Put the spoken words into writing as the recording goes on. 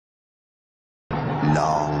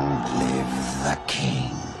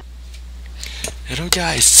Hello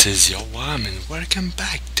guys, this is your Wam and welcome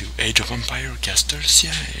back to Age of Empire Castle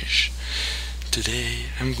Siege. Today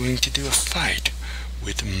I'm going to do a fight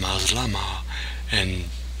with Maslama and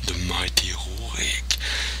the mighty Rurik.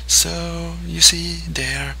 So you see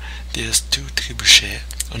there's two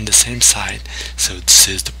trebuchets on the same side, so this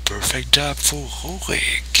is the perfect job for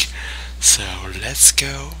Rurik. So let's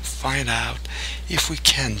go find out if we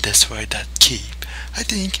can destroy that keep. I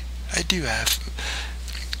think I do have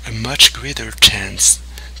a much greater chance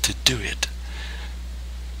to do it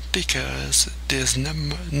because there's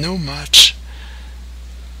no much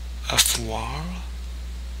of war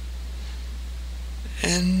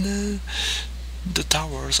and the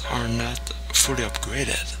towers are not fully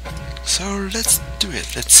upgraded. So let's do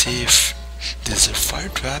it. Let's see if there's a fire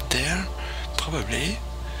trap there. Probably.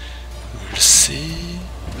 We'll see.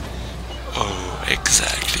 Oh,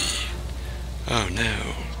 exactly. Oh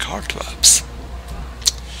no, car traps.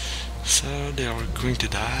 So they are going to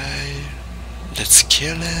die. Let's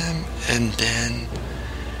kill them and then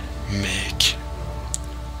make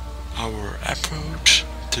our approach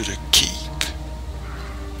to the keep.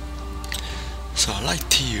 So I like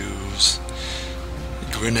to use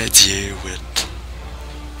Grenadier with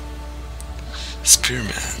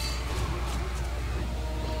Spearman.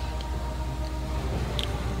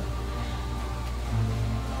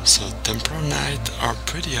 So Temporal Knight are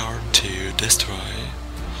pretty hard to destroy.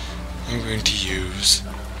 I'm going to use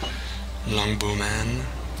Longbowman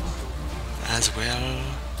as well.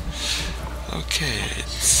 Okay,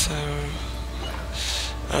 so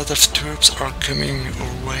a lot of troops are coming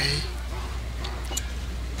our way.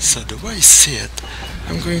 So the way I see it,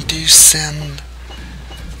 I'm going to send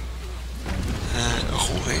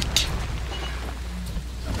Rurik,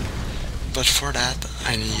 but for that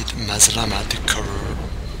I need Maslama to cover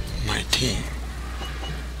my team.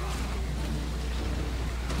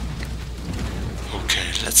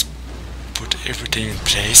 Okay, let's put everything in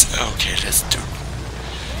place. Okay, let's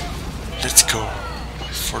go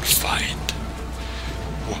for the fight.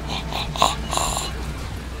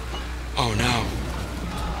 Oh no.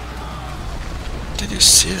 Did you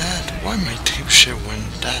see that? Why my trebuchet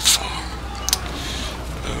went that far?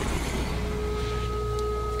 Oh.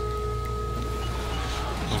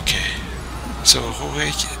 Okay. So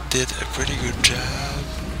Rurik did a pretty good job.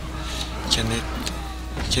 Can it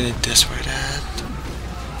destroy that?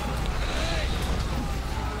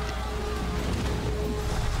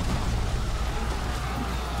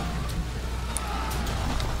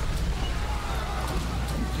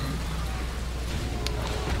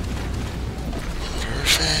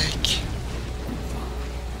 Perfect.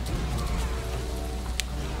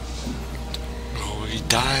 Oh, he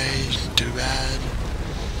died. Too bad.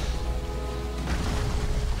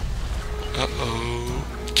 Uh-oh.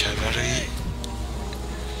 Cavalry.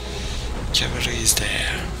 Cavalry is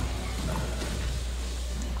there.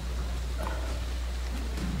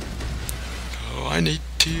 Oh, I need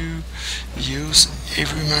to use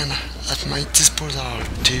every man at my disposal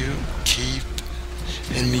to keep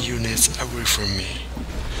enemy units away from me.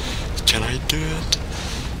 Can I do it?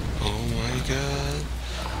 Oh my god.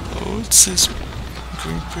 Oh, this is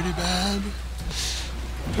going pretty bad.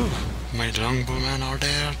 Oh, my longbowmen are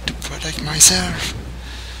there to protect myself.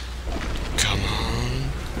 Come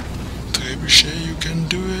on. Trebuchet, you can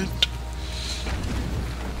do it.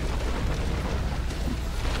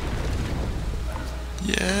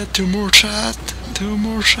 Yeah, two more shots.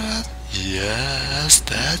 Yes,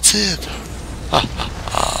 that's it.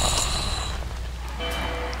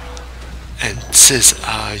 And this is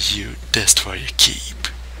how you destroy a keep.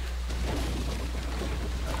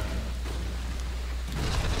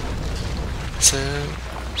 So,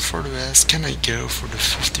 for the rest, can I go for the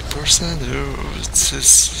 50%? Oh, this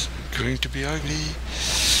is going to be ugly.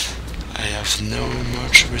 I have no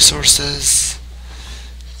much resources.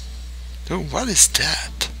 Oh, what is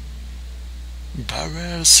that?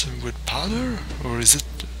 Barrels with powder? Or is it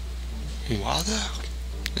water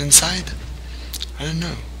inside? I don't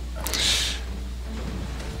know.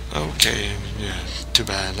 Okay, yeah, too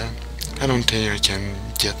bad. Huh? I don't think I can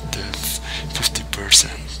get the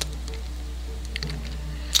 50%.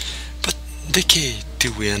 But the key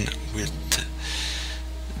to win with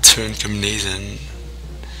turn combination,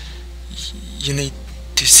 you need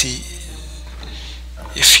to see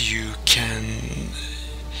if you can.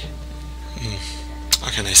 How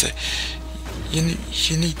can I say? You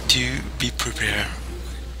need to be prepared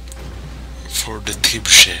for the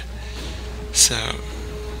trebuchet. So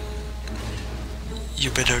you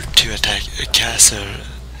better to attack a castle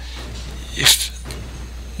if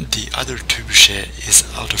the other trebuchet is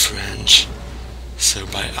out of range. So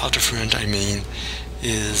by out of range I mean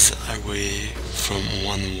is away from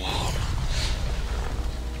one wall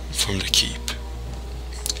from the keep,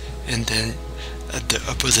 and then at the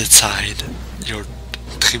opposite side your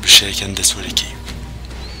trebuchet can destroy the keep.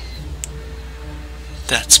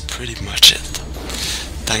 That's pretty much it.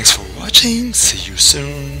 Thanks for watching, see you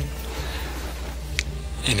soon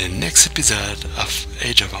in the next episode of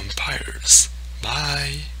Age of Empires.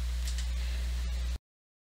 Bye!